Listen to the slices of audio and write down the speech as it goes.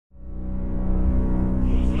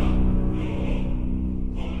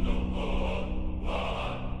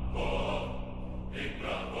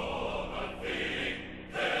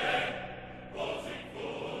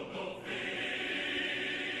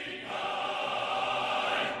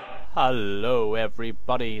Hello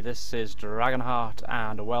everybody, this is Dragonheart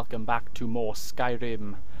and welcome back to more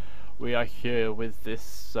Skyrim. We are here with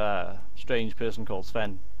this strange person called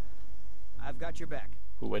Sven. I've got your back.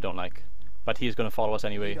 Who I don't like, but he's going to follow us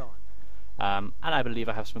anyway. And I believe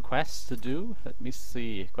I have some quests to do. Let me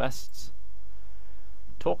see, quests.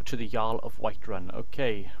 Talk to the Jarl of Whiterun.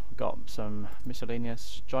 Okay, we've got some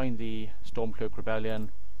miscellaneous. Join the Stormcloak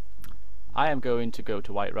Rebellion. I am going to go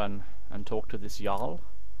to Whiterun and talk to this Jarl.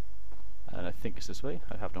 And I think it's this way,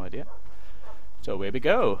 I have no idea. So here we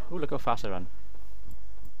go. Oh, look how fast I run.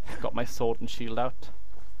 Got my sword and shield out.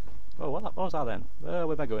 Oh, what was that then? Where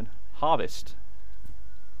am I going? Harvest.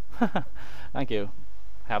 Thank you.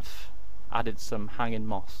 Have added some hanging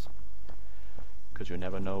moss. Because you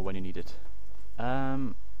never know when you need it. I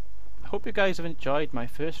hope you guys have enjoyed my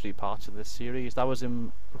first 3 parts of this series. That was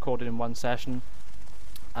recorded in one session.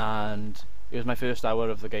 And it was my first hour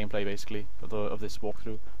of the gameplay, basically, of this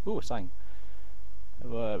walkthrough. Ooh, a sign.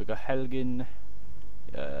 We got Helgin.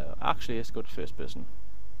 Actually, let's go to first person.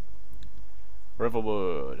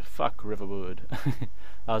 Riverwood. Fuck Riverwood.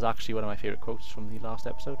 That was actually one of my favourite quotes from the last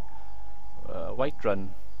episode. Whiterun.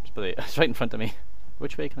 It's right in front of me.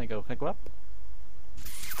 Which way can I go? Can I go up?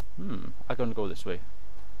 I'm going to go this way.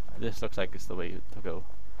 This looks like it's the way to go.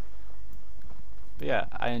 But yeah,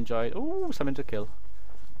 I enjoyed. Ooh, something to kill.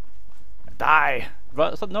 Die!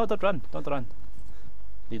 Run! No, don't run! Don't run.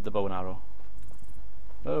 Leave the bow and arrow.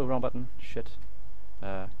 Oh, wrong button. Shit.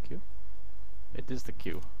 Q? It is the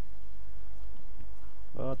Q.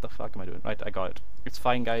 What the fuck am I doing? Right, I got it. It's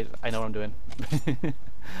fine, guys. I know what I'm doing.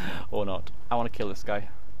 Or not. I want to kill this guy.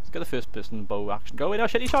 Let's get the first person bow action. Go away now,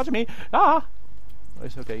 shit, he's charging me! Ah! Oh,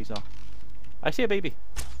 it's okay, he's not. I see a baby.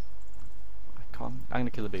 I can't. I'm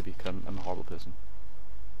gonna kill the baby because I'm a horrible person.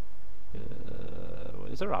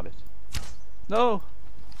 Is there a rabbit? No!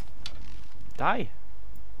 Die!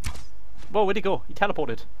 Whoa, where'd he go? He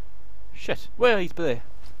teleported. Shit. Where? He's there.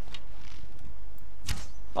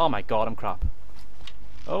 Oh my god, I'm crap.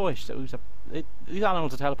 Oh, these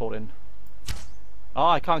animals are teleporting. Oh,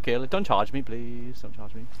 I can't kill it. Don't charge me, please. Don't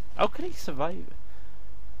charge me. How can he survive?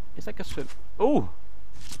 It's like a swim. Oh!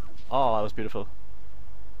 Oh, that was beautiful.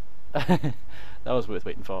 That was worth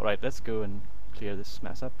waiting for. Right, let's go and clear this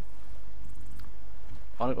mess up.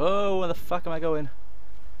 Oh, where the fuck am I going?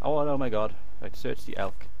 Oh my god. Right, search the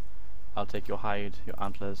elk. I'll take your hide, your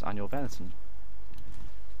antlers, and your venison.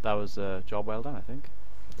 That was a job well done, I think.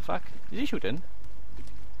 What the fuck? Is he shooting?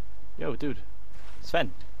 Yo, dude.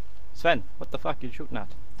 Sven. Sven, what the fuck are you shooting at?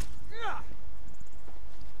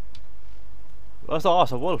 Oh, it's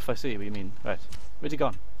a wolf, I see what you mean. Right. Where's he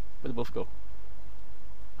gone? Where'd the wolf go?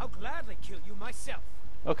 I'll gladly kill you myself.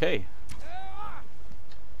 Okay.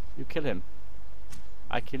 You kill him.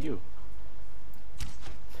 I kill you.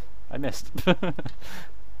 I missed.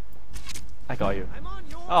 I got you.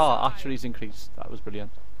 Oh, archery's increased. That was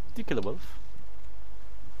brilliant. Did you kill the wolf?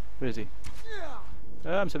 Where is he?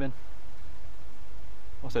 I'm swimming.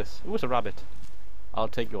 What's this? Oh, it's a rabbit. I'll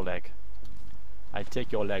take your leg. I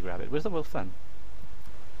take your leg, rabbit. Where's the wolf then?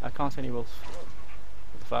 I can't see any wolf.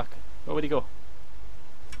 What the fuck? Oh, where'd he go?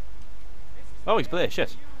 Oh, he's there.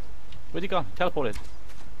 Shit. Where'd he go? Teleported.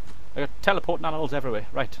 I got teleporting animals everywhere.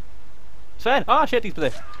 Right. Sven! Ah, shit, he's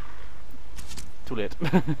there. Too late.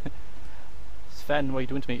 Sven, what are you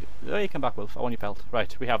doing to me? Oh, you come back, wolf. I want your pelt.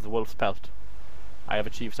 Right, we have the wolf's pelt. I have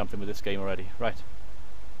achieved something with this game already. Right.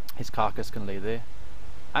 His carcass can lay there.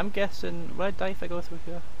 I'm guessing... Will I die if I go through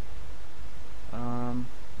here?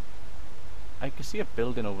 I can see a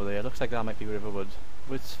building over there. Looks like that might be Riverwood.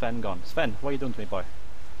 Where's Sven gone? Sven, what are you doing to me, boy?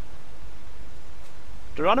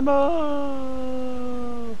 Geronimo!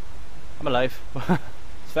 I'm alive.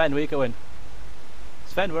 Sven, where are you going?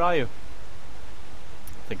 Sven, where are you?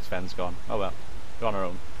 I think Sven's gone. Oh well, we're on our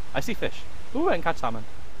own. I see fish. Ooh, I can catch salmon.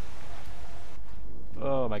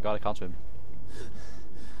 Oh my god, I can't swim.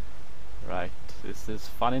 Right, this is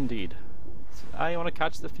fun indeed. I want to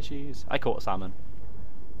catch the fishies. I caught a salmon.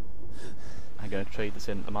 I'm going to trade this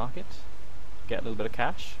in at the market. Get a little bit of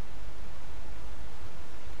cash.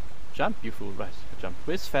 Jump, you fool. Right, jump.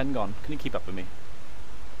 Where's Sven gone? Can you keep up with me?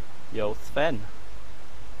 Yo, Sven.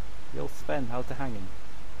 Yo, Sven, how's the hanging?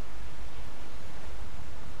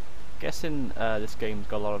 Guessing this game's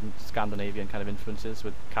got a lot of Scandinavian kind of influences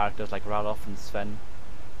with characters like Ralof and Sven.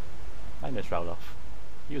 I miss Ralof.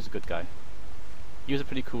 He was a good guy. He was a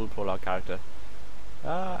pretty cool prologue character.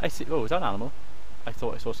 I see. Oh, is that an animal? I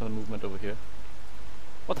thought I saw some movement over here.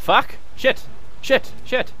 What the fuck? Shit! Shit!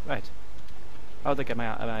 Shit! Right. How'd I get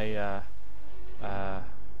my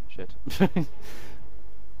shit.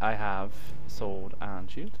 I have sword and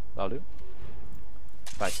shield. That'll do.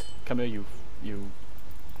 Right, come here, you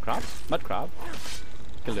Crab? Mud crab?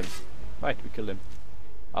 Killed him. Right, we killed him.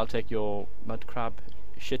 I'll take your mud crab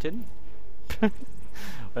shit in.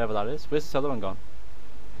 Whatever that is. Where's this other one gone?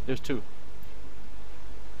 There's two.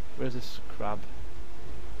 Where's this crab?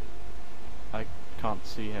 I can't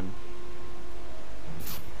see him.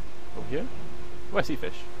 Over here? Where's he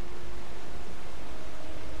fish?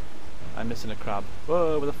 I'm missing a crab.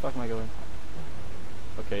 Whoa, where the fuck am I going?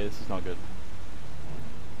 Okay, this is not good.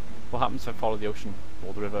 What happens if I follow the ocean?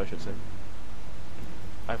 Or the river, I should say.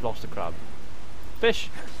 I've lost a crab. Fish!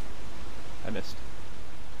 I missed.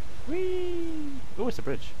 Whee! Oh, it's a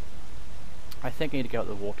bridge. I think I need to get out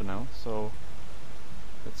of the water now, so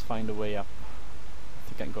let's find a way up. I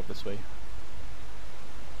think I can go up this way.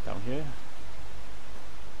 Down here.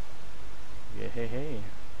 Yeah, hey, hey.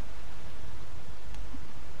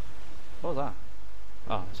 What was that?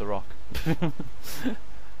 Oh, it's a rock.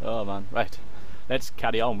 Oh man, right. Let's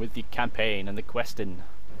carry on with the campaign and the questing.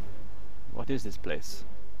 What is this place?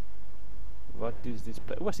 What is this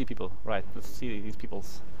place? Oh, I see people. Right, let's see these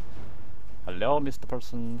peoples. Hello, Mr.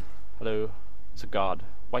 Person. Hello. It's a guard.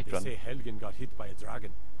 Whiterun. They say Helgen got hit by a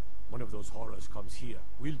dragon. One of those horrors comes here.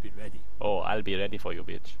 We'll be ready. Oh, I'll be ready for you,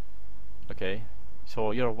 bitch. Okay.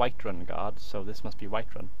 So you're a Whiterun guard, so this must be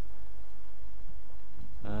Whiterun.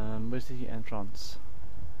 Where's the entrance?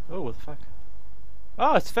 Oh, what the fuck?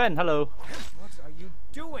 Oh, it's Fen, hello! What are you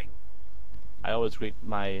doing? I always greet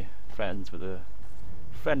my friends with a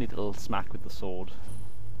friendly little smack with the sword.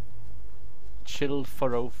 Chill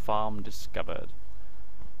Furrow Farm discovered.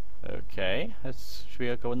 Okay, should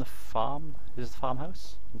we go in the farm? Is this the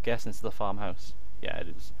farmhouse? I'm guessing it's the farmhouse. Yeah, it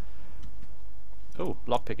is. Oh,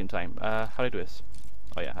 lockpicking time. How do I do this?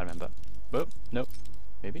 Oh yeah, I remember. Oh, nope.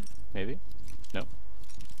 Maybe? Maybe? Nope.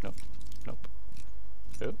 Nope. Nope.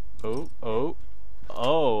 Oh, oh, oh.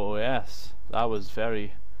 Oh, yes. That was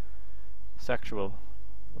very sexual.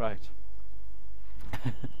 Right.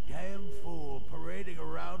 Damn fool parading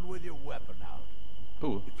around with your weapon out.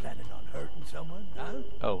 Ooh. You planning on hurting someone, huh?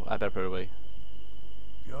 Oh, I better put it away.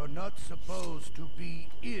 You're not supposed to be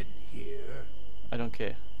in here. I don't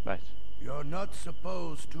care. Right. You're not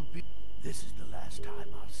supposed to be... This is the last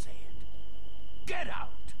time I'll say it. Get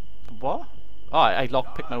out! What? Oh, I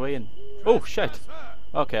lockpicked my way in. Oh, shit!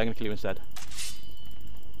 Okay, I'm gonna kill you instead.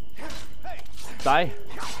 Die!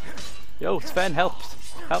 Yo, Sven, help!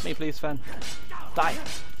 Help me, please, Sven. Die!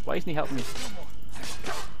 Why isn't he helping me?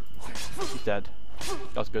 He's dead.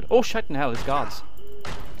 That's good. Oh, shit in hell, there's guards.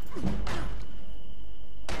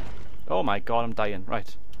 Oh my god, I'm dying.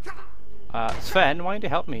 Right. Sven, why didn't you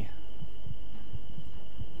help me?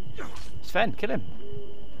 Sven, kill him!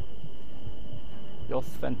 Yo,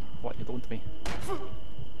 Sven, what are you doing to me?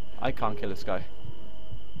 I can't kill this guy.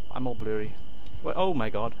 I'm all blurry. Wait, oh my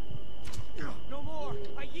god. No more.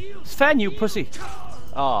 I yield. Sven, you pussy!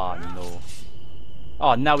 Oh no.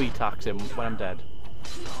 Oh, now he attacks him when I'm dead.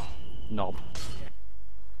 Knob.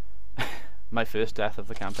 My first death of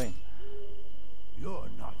the campaign. You're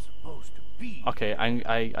not supposed to be... Okay,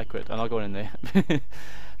 I quit. I'm not going in there.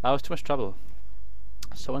 That was too much trouble.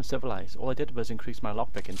 So uncivilized. All I did was increase my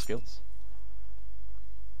lockpicking skills.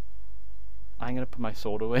 I'm gonna put my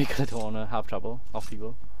sword away because I don't want to have trouble off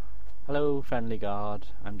people. Hello, friendly guard.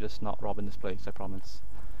 I'm just not robbing this place, I promise.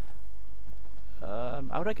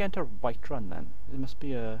 How would I get into Whiterun then? There must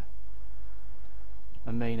be a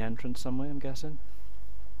main entrance somewhere, I'm guessing.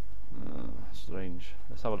 Strange.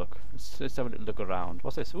 Let's have a look. Let's have a little look around.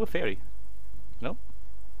 What's this? Ooh, a fairy. No?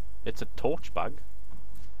 It's a torch bag.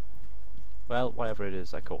 Well, whatever it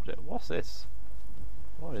is, I caught it. What's this?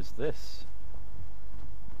 What is this?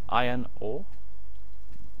 Iron ore?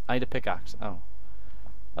 I need a pickaxe. Oh.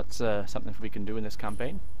 That's something we can do in this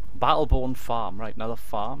campaign. Battleborn farm. Right, another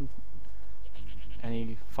farm.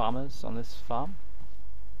 Any farmers on this farm?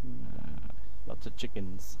 Lots of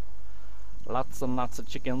chickens. Lots and lots of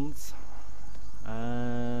chickens.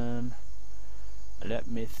 Let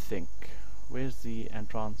me think. Where's the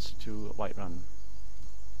entrance to Whiterun?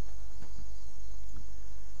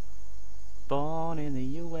 Born in the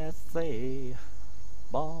USA.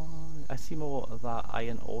 Born. I see more of that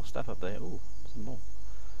iron ore stuff up there. Ooh, some more.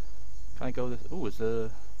 Can I go this? Ooh, is there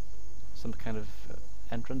some kind of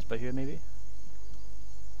entrance by here maybe?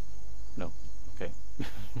 No. Okay.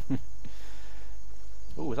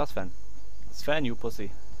 Ooh, is that Sven? Sven, you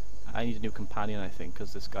pussy. I need a new companion, I think,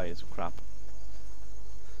 because this guy is crap.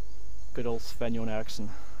 Good old Sven Jon Eriksson,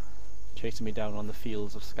 chasing me down on the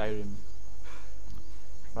fields of Skyrim,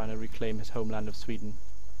 trying to reclaim his homeland of Sweden.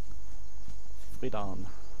 Sweden.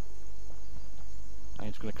 I'm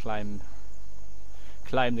just gonna climb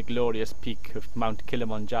the glorious peak of Mount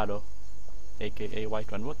Kilimanjaro, aka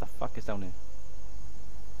Whiterun. What the fuck is down here?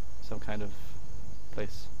 some kind of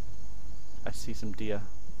place. I see some deer.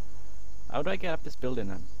 How do I get up this building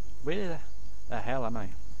then? Where the hell am I?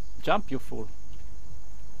 Jump, you fool!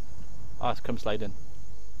 Oh, come slide in.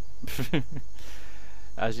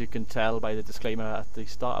 As you can tell by the disclaimer at the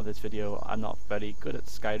start of this video, I'm not very good at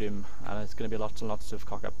Skyrim, and it's going to be lots and lots of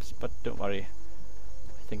cock-ups, but don't worry,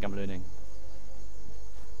 I think I'm learning.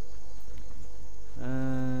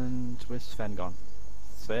 And where's Sven gone?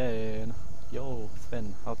 Sven! Yo,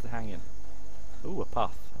 Sven, how's it hanging? Ooh, a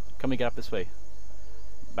path. Can we get up this way?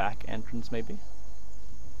 Back entrance, maybe?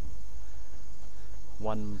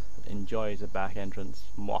 One enjoys a back entrance.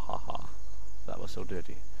 Mwahaha. That was so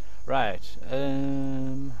dirty. Right,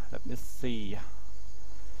 let me see.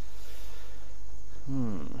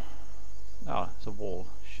 Oh, it's a wall.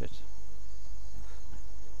 Shit.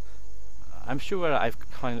 I'm sure I've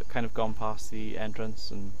kind of gone past the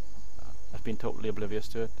entrance and I've been totally oblivious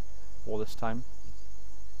to it all this time.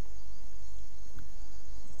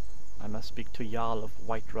 I must speak to Jarl of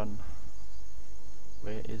Whiterun.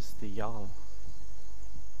 Where is the Jarl?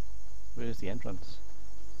 Where is the entrance?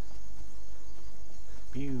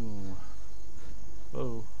 Pew.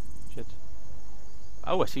 Whoa, shit.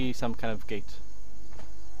 Oh, I see some kind of gate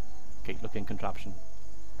looking contraption.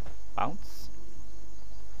 Bounce?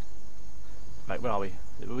 Right, where are we?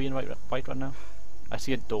 Are we in Whiterun now? I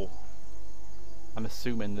see a door. I'm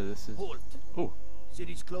assuming that this is... Halt! Ooh.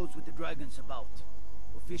 City's closed with the dragons about.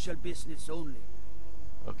 Official business only.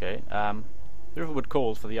 Okay, Riverwood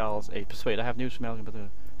calls for the Jarl's aid. Persuade, I have news from Elgin, but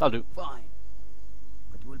that'll do. Fine.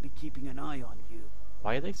 But we'll be keeping an eye on you.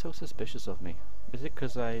 Why are they so suspicious of me? Is it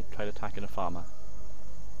because I tried attacking a farmer?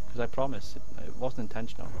 Because I promise, it wasn't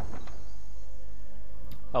intentional.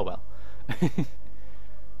 Oh well.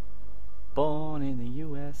 Born in the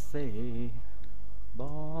USA.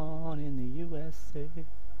 Born in the USA.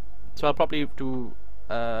 So I'll probably do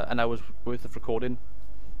an hour's worth of recording,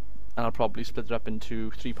 and I'll probably split it up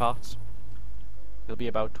into 3 parts. It'll be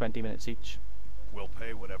about 20 minutes each. We'll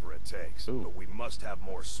pay whatever it takes, but we must have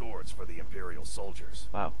more swords for the Imperial soldiers.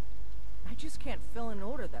 Wow. I just can't fill an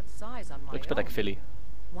order that size on my Looks a bit own. like Philly.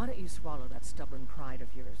 Why don't you swallow that stubborn pride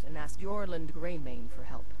of yours and ask Yorland Greymane for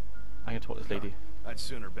help? I'm gonna talk to this lady. I'd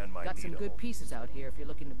sooner bend my Got knee some to good hold. pieces out here if you're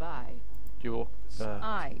looking to buy. Do you walk?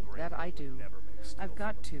 Aye, that I do. Never make a steel I've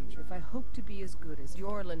got to, if I hope to be as good as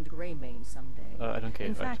Yorland Greymane someday. I don't care.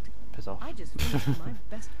 In Right. fact, Piss off. I just finished my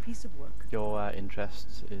best piece of work. Your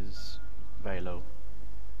interest is very low.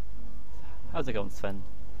 How's it going, Sven?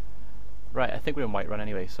 Right, I think we're in Whiterun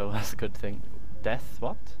anyway, so that's a good thing. Death?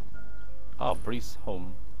 What? Oh, Breeze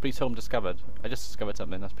Home. Breeze Home discovered. I just discovered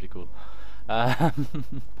something, that's pretty cool. And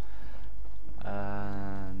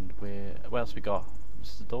what else we got? Is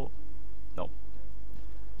this the door? No.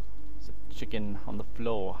 There's a chicken on the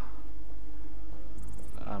floor.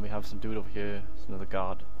 And we have some dude over here. There's another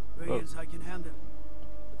guard. Dragons I can handle.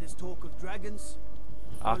 But this talk of dragons...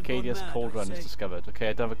 Arcadia's Well, Cold I Run is say. discovered. Okay,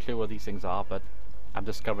 I don't have a clue what these things are, but I'm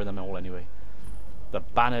discovering them all anyway. The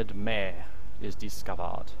Bannered Mare is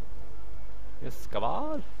discovered.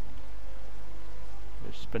 Discovered?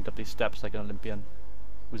 We sprint up these steps like an Olympian.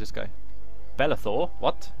 Who's this guy? Bellathor?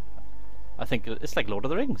 What? I think it's like Lord of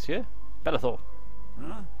the Rings, yeah? Bellathor.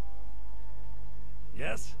 Huh?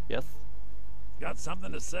 Yes? Yes? Got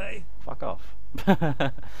something to say? Fuck off.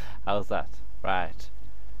 How's that? Right.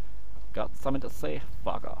 Got something to say?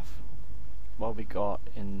 Fuck off. What have we got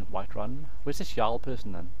in Whiterun? Where's this Jarl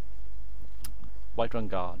person then? Whiterun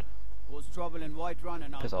Guard. Cause trouble in Whiterun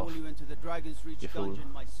and I'll Piss pull off. you into the Dragon's Reach You fool.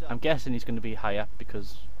 dungeon myself. I'm guessing he's going to be high up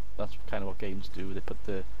because that's kind of what games do. They put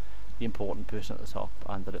the important person at the top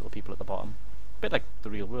and the little people at the bottom. Bit like the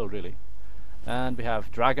real world, really. And we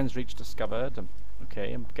have Dragon's Reach discovered.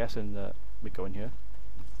 Okay, I'm guessing that we go in here.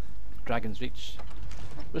 Dragon's Reach.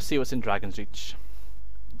 We'll see what's in Dragon's Reach.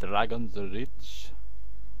 Dragon's Reach.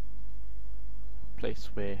 Place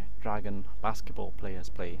where dragon basketball players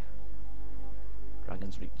play.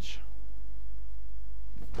 Dragon's Reach.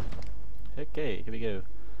 Okay, here we go.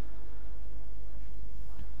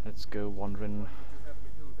 Let's go wandering.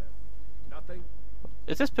 Nothing?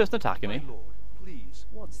 Is this person attacking me? My lord, please.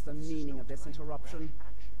 What's the meaning of this interruption?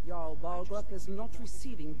 Jarl Balgruth is not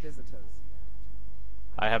receiving visitors.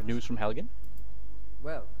 I have news from Helgen.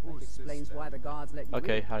 Well, that Who's this explains then? why the guards let you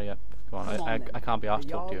Okay, in. hurry up. Come on, Come on then. I can't be asked The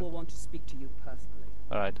to talk to Jarl will you. want to speak to you personally.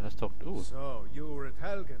 Alright, let's talk. Ooh, So, you were at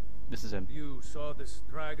Helgen. this is him. You saw this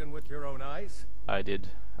dragon with your own eyes? I did.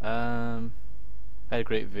 I had a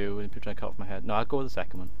great view and people trying to cut off my head. No, I'll go with the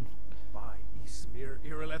second one. By Ismir,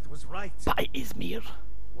 Irileth was right. By Izmir.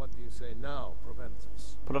 What do you say now,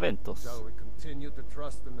 Proventus? Proventus. Shall we continue to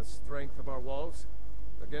trust in the strength of our walls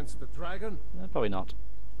against the dragon? Probably not.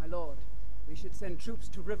 My lord, we should send troops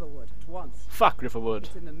to Riverwood at once. Fuck Riverwood.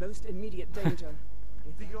 It's in the most immediate danger.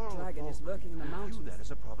 If The that Jarl of dragon is Falkreath lurking in the will mountains. view that as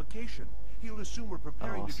a provocation. He'll assume we're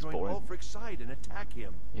preparing this to is join boring. Ulfric's side and attack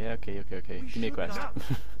him. Yeah, okay. We Give me a should quest. not-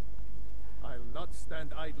 I'll not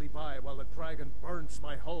stand idly by while the dragon burns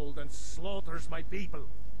my hold and slaughters my people.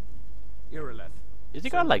 Irileth. Is he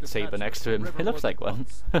got a lightsaber next to him? He looks like one.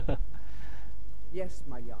 Yes,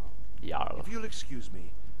 my Jarl. Jarl. If you'll excuse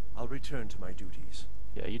me, I'll return to my duties.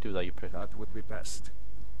 Yeah, you do that, you prick. That would be best.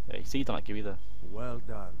 Yeah, you see, he don't like you either. Well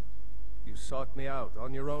done. You sought me out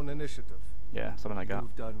on your own initiative. Yeah, something like that.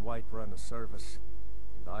 You've done Whiterun a service,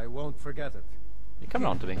 and I won't forget it. You're coming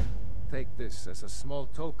on to me. Take this as a small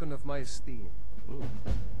token of my esteem. Ooh.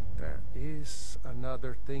 There is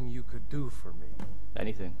another thing you could do for me,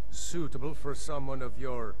 Anything. suitable for someone of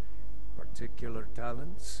your particular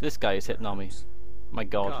talents. This guy is hitting on me. My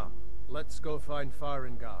god. Come, let's go find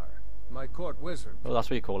Farengar, my court wizard. Oh, that's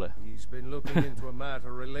what you call it. He's been looking into a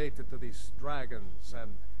matter related to these dragons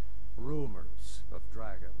and rumors of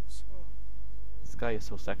dragons. This guy is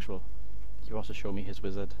so sexual. He wants to show me his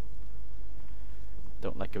wizard.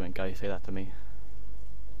 Don't like it when guys say that to me.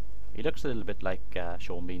 He looks a little bit like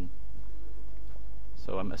Sean Bean.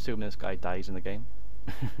 So I'm assuming this guy dies in the game.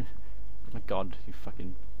 My god, you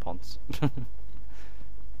fucking ponce.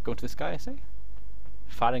 Go to this guy, I say?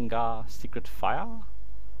 Farengar Secret Fire?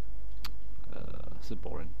 This is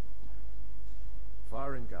boring.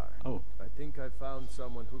 Farengar. Oh. I think I found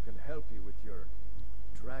someone who can help you with your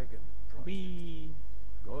dragon project. Wee.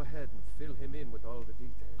 Go ahead and fill him in with all the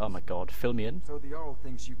details. Oh my god, fill me in. So the Jarl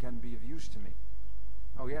thinks you can be of use to me.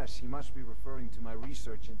 Oh yes, he must be referring to my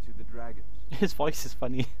research into the dragons. His voice is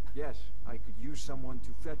funny. Yes, I could use someone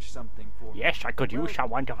to fetch something for me. Yes, I could use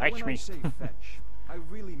someone to fetch when me. I say fetch, I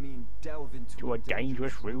really mean delve into To a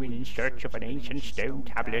dangerous ruin in search of an ancient stone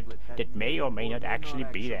tablet that may or may not actually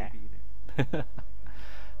be there.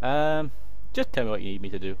 Just tell me what you need me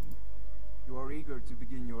to do. You are eager to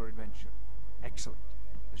begin your adventure. Excellent.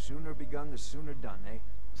 The sooner begun, the sooner done, eh?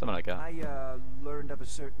 Something like that. I learned of a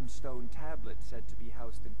certain stone tablet said to be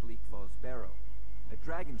housed in Bleak Falls Barrow. A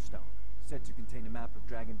dragon stone, said to contain a map of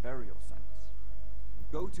dragon burial sites.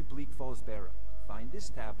 Go to Bleak Falls Barrow, find this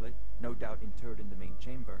tablet, no doubt interred in the main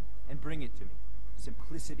chamber, and bring it to me.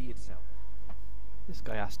 Simplicity itself. This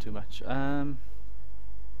guy asks too much.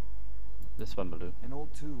 This one will do. An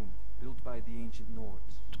old tomb built by the ancient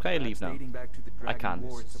Nords. Can I leave Perhaps now? dating back to the I Dragon can't.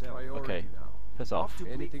 War It's a itself. priority Okay. now. Piss off. To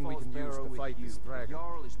Bleak Anything we Falls can use Barrow to with fight you. this dragon. The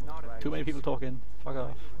Jarl is not a Too many people talking. Fuck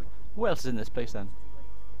off. Who else is in this place then?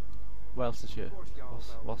 Who else is here?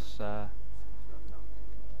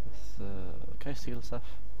 Can I steal stuff?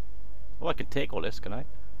 Oh, I can take all this, can I?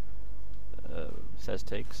 Says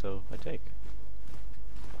take, so I take.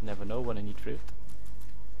 Never know when I need fruit.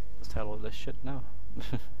 Let's tell all this shit now.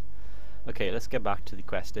 Okay, let's get back to the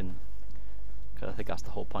questing, because I think that's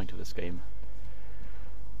the whole point of this game.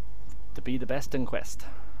 To be the best in quest.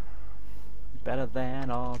 Better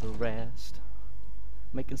than all the rest.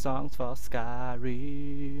 Making songs for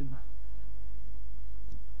Skyrim.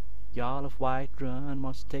 Jarl of Whiterun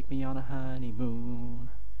wants to take me on a honeymoon.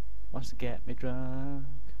 Wants to get me drunk.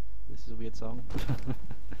 This is a weird song.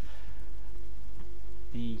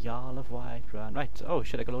 The Jarl of Whiterun. Right, oh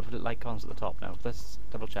shit, I got a load of little icons at the top now. Let's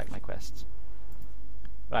double check my quests.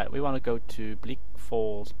 Right, we want to go to Bleak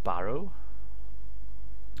Falls Barrow.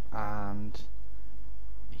 And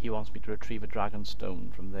he wants me to retrieve a dragon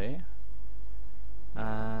stone from there.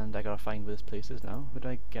 And I gotta find where this place is now. Where do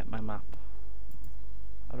I get my map?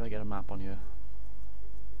 How do I get a map on here?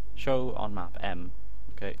 Show on map, M.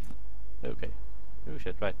 Okay. Okay. Oh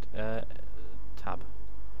shit, right. Tab.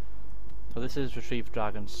 So this is retrieve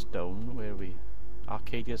dragon stone. Where are we?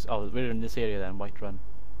 Arcadia's. Oh, we're in this area then, Whiterun.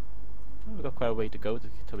 Oh, we've got quite a way to go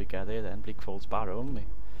till we get there then. Bleak Falls Barrow, haven't we?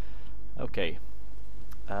 Okay.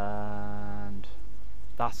 And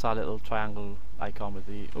that's our little triangle icon with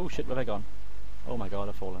the... Oh shit, where have I gone? Oh my god,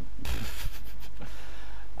 I've fallen.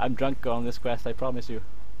 I'm drunk on this quest, I promise you.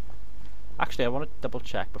 Actually, I want to double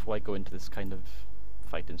check before I go into this kind of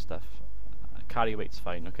fighting stuff. Carry weight's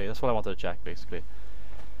fine, okay, that's what I wanted to check basically.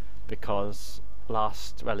 Because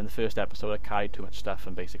in the first episode I carried too much stuff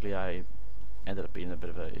and basically I ended up being a bit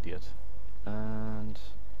of an idiot. And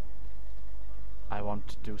I want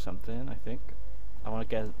to do something, I think. I want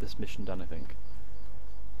to get this mission done, I think.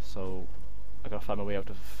 So I gotta find my way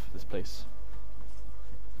out of this place.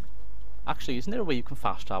 Actually, isn't there a way you can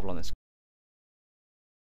fast travel on this